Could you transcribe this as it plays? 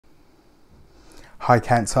Hi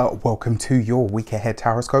Cancer, welcome to your week ahead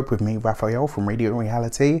horoscope with me, Raphael from Reydiant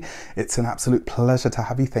Reality. It's an absolute pleasure to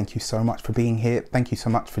have you. Thank you so much for being here. Thank you so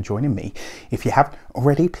much for joining me. If you haven't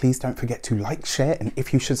already, please don't forget to like, share, and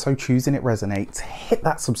if you should so choose and it resonates, hit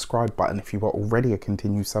that subscribe button. If you are already a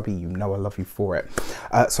continued subby, you know I love you for it.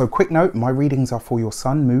 So quick note, my readings are for your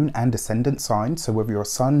sun, moon, and ascendant sign. So whether you're a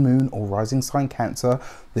sun, moon, or rising sign Cancer,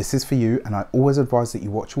 this is for you, and I always advise that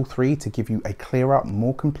you watch all three to give you a clearer,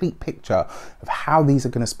 more complete picture of how these are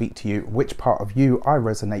going to speak to you, which part of you I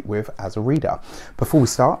resonate with as a reader. Before we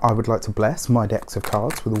start, I would like to bless my decks of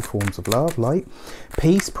cards with all forms of love, light,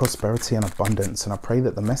 peace, prosperity, and abundance, and I pray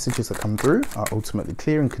that the messages that come through are ultimately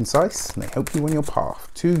clear and concise, and they help you on your path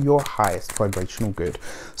to your highest vibrational good.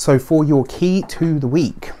 So for your key to the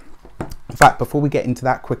week, in fact, before we get into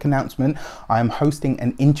that, quick announcement, I am hosting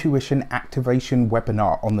an intuition activation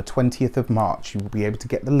webinar on the 20th of March. You will be able to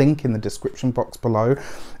get the link in the description box below.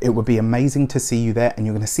 It would be amazing to see you there, and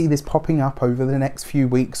you're going to see this popping up over the next few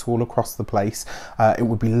weeks all across the place. It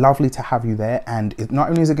would be lovely to have you there, and not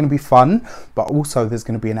only is it going to be fun, but also there's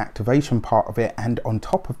going to be an activation part of it, and on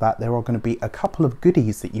top of that there are going to be a couple of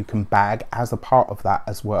goodies that you can bag as a part of that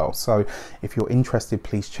as well. So if you're interested,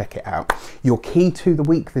 please check it out. Your key to the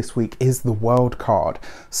week this week is the World card.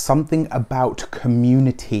 Something about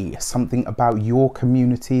community, something about your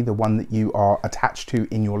community, the one that you are attached to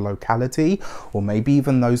in your locality, or maybe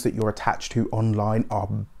even those that you're attached to online, are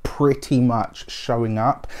pretty much showing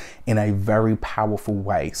up in a very powerful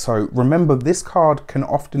way. So remember, this card can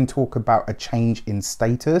often talk about a change in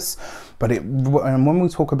status, but and when we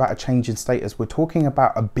talk about a change in status, we're talking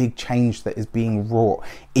about a big change that is being wrought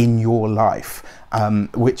in your life,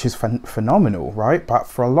 which is phenomenal, right? But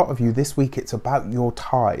for a lot of you this week, it's about your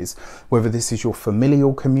ties, whether this is your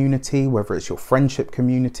familial community, whether it's your friendship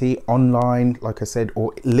community online, like I said,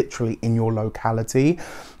 or literally in your locality.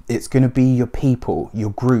 It's going to be your people, your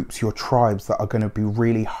groups, your tribes that are going to be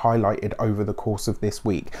really highlighted over the course of this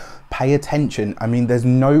week. Pay attention. I mean, there's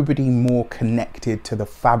nobody more connected to the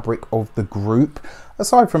fabric of the group,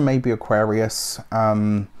 aside from maybe Aquarius,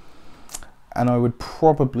 and I would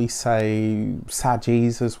probably say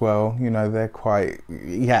Saggies as well. You know, they're quite,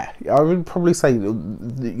 yeah, I would probably say,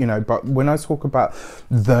 you know, but when I talk about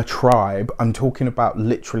the tribe, I'm talking about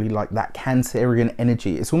literally like that Cancerian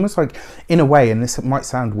energy. It's almost like, in a way, and this might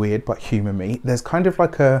sound weird, but humour me, there's kind of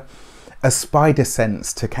like a spider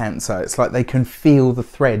sense to Cancer. It's like they can feel the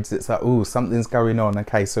threads. It's like, oh, something's going on.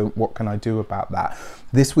 Okay, so what can I do about that?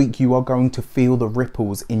 This week you are going to feel the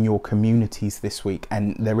ripples in your communities this week,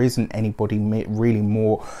 and there isn't anybody really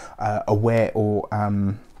more aware or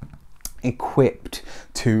equipped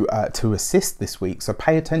to assist this week. So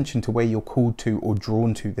pay attention to where you're called to or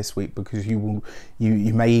drawn to this week, because you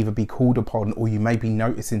may either be called upon, or you may be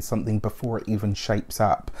noticing something before it even shapes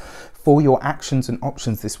up. For your actions and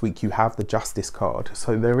options this week, you have the Justice card.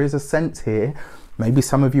 So there is a sense here, maybe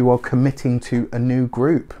some of you are committing to a new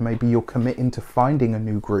group. Maybe you're committing to finding a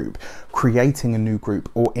new group, creating a new group,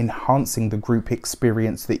 or enhancing the group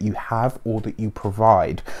experience that you have or that you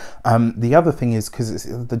provide. The other thing is, because it's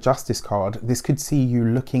the Justice card, this could see you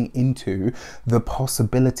looking into the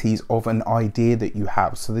possibilities of an idea that you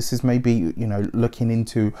have. So this is maybe, you know, looking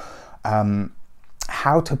into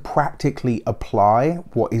how to practically apply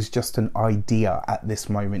what is just an idea at this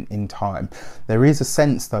moment in time. There is a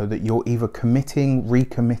sense though that you're either committing,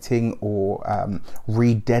 recommitting, or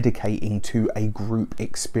rededicating to a group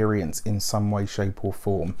experience in some way, shape or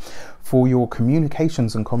form. For your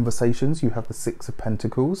communications and conversations, you have the Six of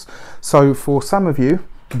Pentacles. So for some of you,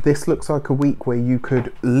 this looks like a week where you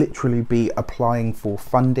could literally be applying for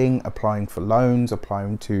funding, applying for loans,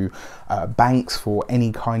 applying to banks for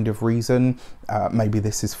any kind of reason. Maybe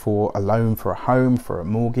this is for a loan for a home, for a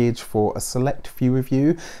mortgage. For a select few of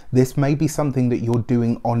you, this may be something that you're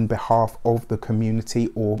doing on behalf of the community,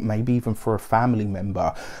 or maybe even for a family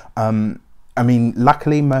member. I mean,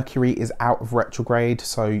 luckily Mercury is out of retrograde,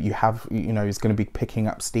 so you have, you know, it's going to be picking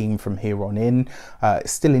up steam from here on in.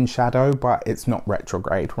 It's still in shadow, but it's not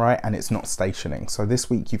retrograde, right? And it's not stationing. So this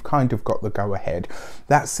week you've kind of got the go ahead.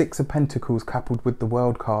 That Six of Pentacles coupled with the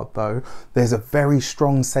World card though, there's a very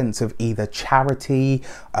strong sense of either charity,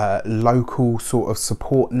 local sort of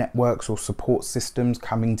support networks or support systems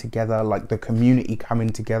coming together, like the community coming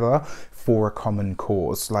together for a common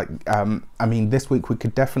cause. Like, I mean, this week we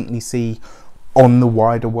could definitely see on the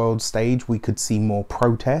wider world stage, we could see more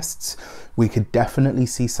protests. We could definitely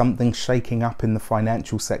see something shaking up in the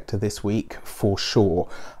financial sector this week for sure.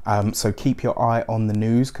 So keep your eye on the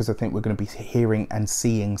news, because I think we're going to be hearing and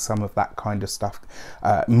seeing some of that kind of stuff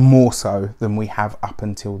more so than we have up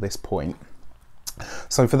until this point.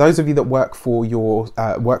 So for those of you that work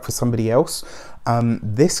for somebody else,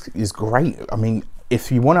 this is great. I mean, if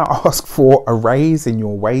you want to ask for a raise in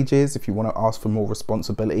your wages, if you want to ask for more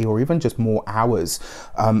responsibility, or even just more hours,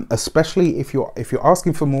 especially if you're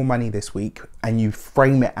asking for more money this week and you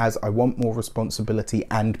frame it as I want more responsibility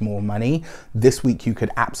and more money, this week you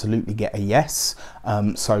could absolutely get a yes.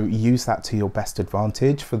 So use that to your best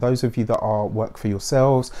advantage. For those of you that work for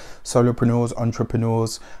yourselves, solopreneurs,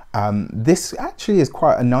 entrepreneurs, this actually is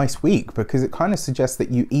quite a nice week, because it kind of suggests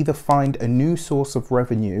that you either find a new source of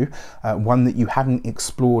revenue, one that you hadn't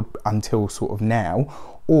explored until sort of now,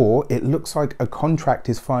 or it looks like a contract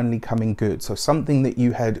is finally coming good. So something that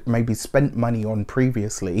you had maybe spent money on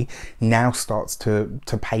previously now starts to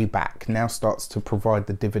pay back, now starts to provide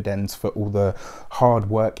the dividends for all the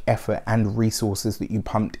hard work, effort and resources that you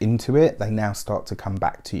pumped into it. They now start to come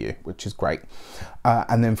back to you, which is great.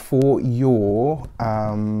 And then for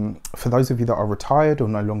those of you that are retired or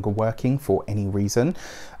no longer working for any reason,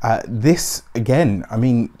 this again, I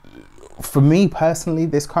mean, for me personally,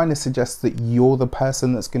 this kind of suggests that you're the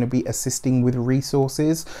person that's going to be assisting with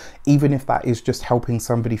resources, even if that is just helping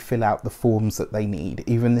somebody fill out the forms that they need.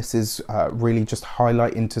 Even this is really just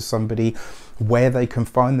highlighting to somebody where they can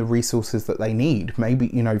find the resources that they need.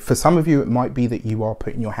 Maybe, you know, for some of you, it might be that you are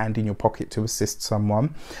putting your hand in your pocket to assist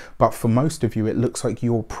someone. But for most of you, it looks like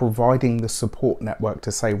you're providing the support network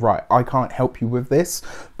to say, right, I can't help you with this,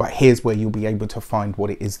 but here's where you'll be able to find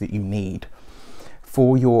what it is that you need.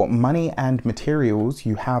 For your money and materials,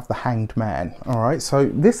 you have the Hanged Man. All right, so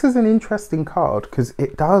this is an interesting card because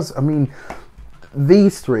it does, I mean,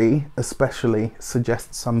 these three especially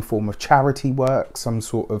suggest some form of charity work, some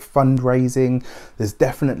sort of fundraising. There's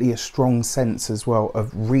definitely a strong sense as well of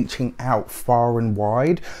reaching out far and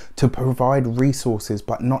wide to provide resources,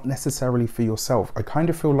 but not necessarily for yourself. I kind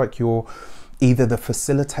of feel like you're either the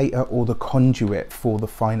facilitator or the conduit for the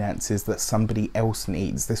finances that somebody else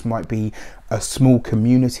needs. This might be a small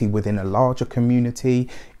community within a larger community.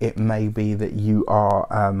 It may be that you are,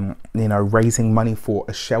 you know, raising money for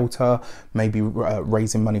a shelter, maybe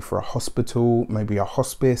raising money for a hospital, maybe a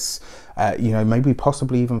hospice, you know, maybe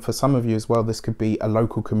possibly even for some of you as well, this could be a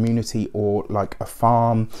local community or like a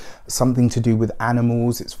farm, something to do with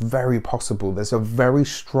animals. It's very possible. There's a very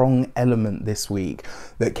strong element this week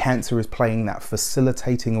that Cancer is playing that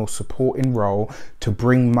facilitating or supporting role to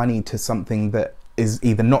bring money to something that is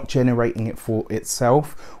either not generating it for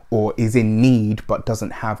itself or is in need but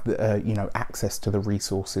doesn't have the you know, access to the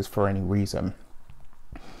resources for any reason.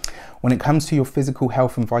 When it comes to your physical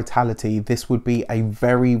health and vitality, this would be a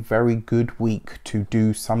very, very good week to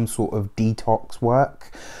do some sort of detox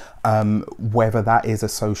work. Whether that is a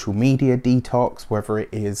social media detox, whether it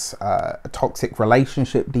is a toxic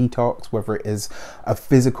relationship detox, whether it is a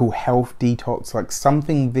physical health detox, like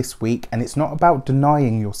something this week. And it's not about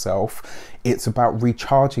denying yourself, it's about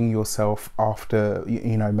recharging yourself after,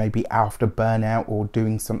 you know, maybe after burnout or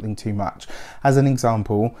doing something too much. As an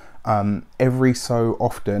example, every so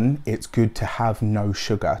often it's good to have no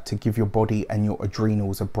sugar, to give your body and your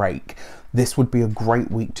adrenals a break. This would be a great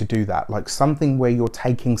week to do that, like something where you're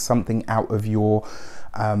taking something out of your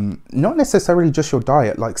not necessarily just your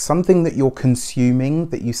diet, like something that you're consuming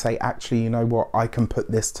that you say, actually, you know what, I can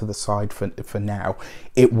put this to the side for now.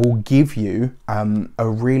 It will give you a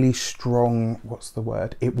really strong, what's the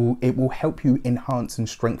word, it will help you enhance and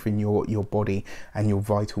strengthen your body and your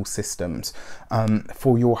vital systems.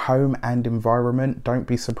 For your home and environment, don't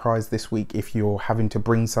be surprised this week if you're having to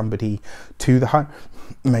bring somebody to the home.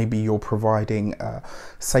 Maybe you're providing a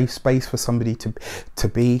safe space for somebody to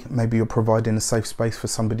be, maybe you're providing a safe space for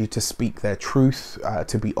somebody to speak their truth,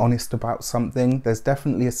 to be honest about something. There's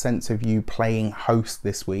definitely a sense of you playing host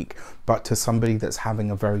this week, but to somebody that's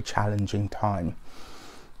having a very challenging time.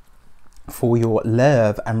 For your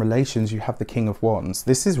love and relations, you have the King of Wands.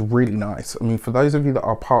 This is really nice. I mean, for those of you that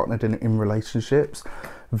are partnered in relationships,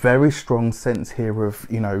 very strong sense here of,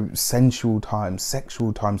 you know, sensual times,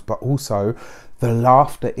 sexual times, but also the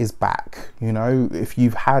laughter is back. You know, if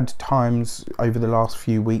you've had times over the last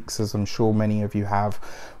few weeks, as I'm sure many of you have,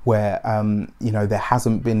 where you know, there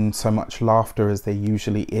hasn't been so much laughter as there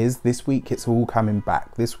usually is, this week it's all coming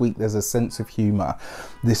back. This week there's a sense of humor.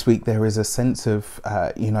 This week there is a sense of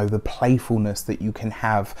you know, the playfulness that you can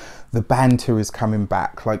have. The banter is coming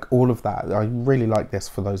back, like all of that. I really like this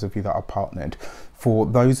for those of you that are partnered. For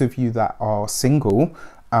those of you that are single,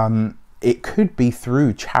 it could be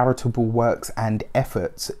through charitable works and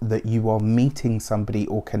efforts that you are meeting somebody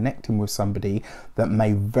or connecting with somebody that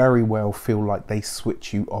may very well feel like they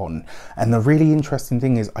switch you on. And the really interesting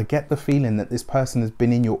thing is, I get the feeling that this person has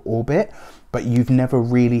been in your orbit, but you've never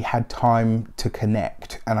really had time to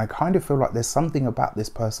connect. And I kind of feel like there's something about this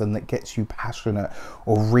person that gets you passionate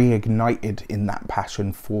or reignited in that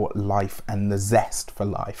passion for life and the zest for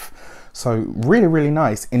life. So really, really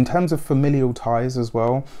nice. In terms of familial ties as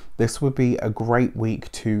well, this would be a great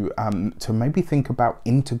week to maybe think about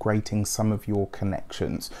integrating some of your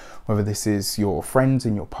connections, whether this is your friends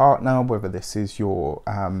and your partner, whether this is your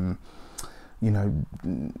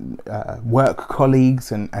work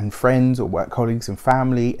colleagues and friends, or work colleagues and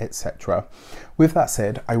family, etc. With that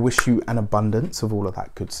said, I wish you an abundance of all of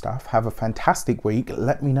that good stuff. Have a fantastic week.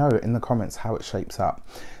 Let me know in the comments how it shapes up.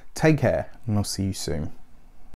 Take care, and I'll see you soon.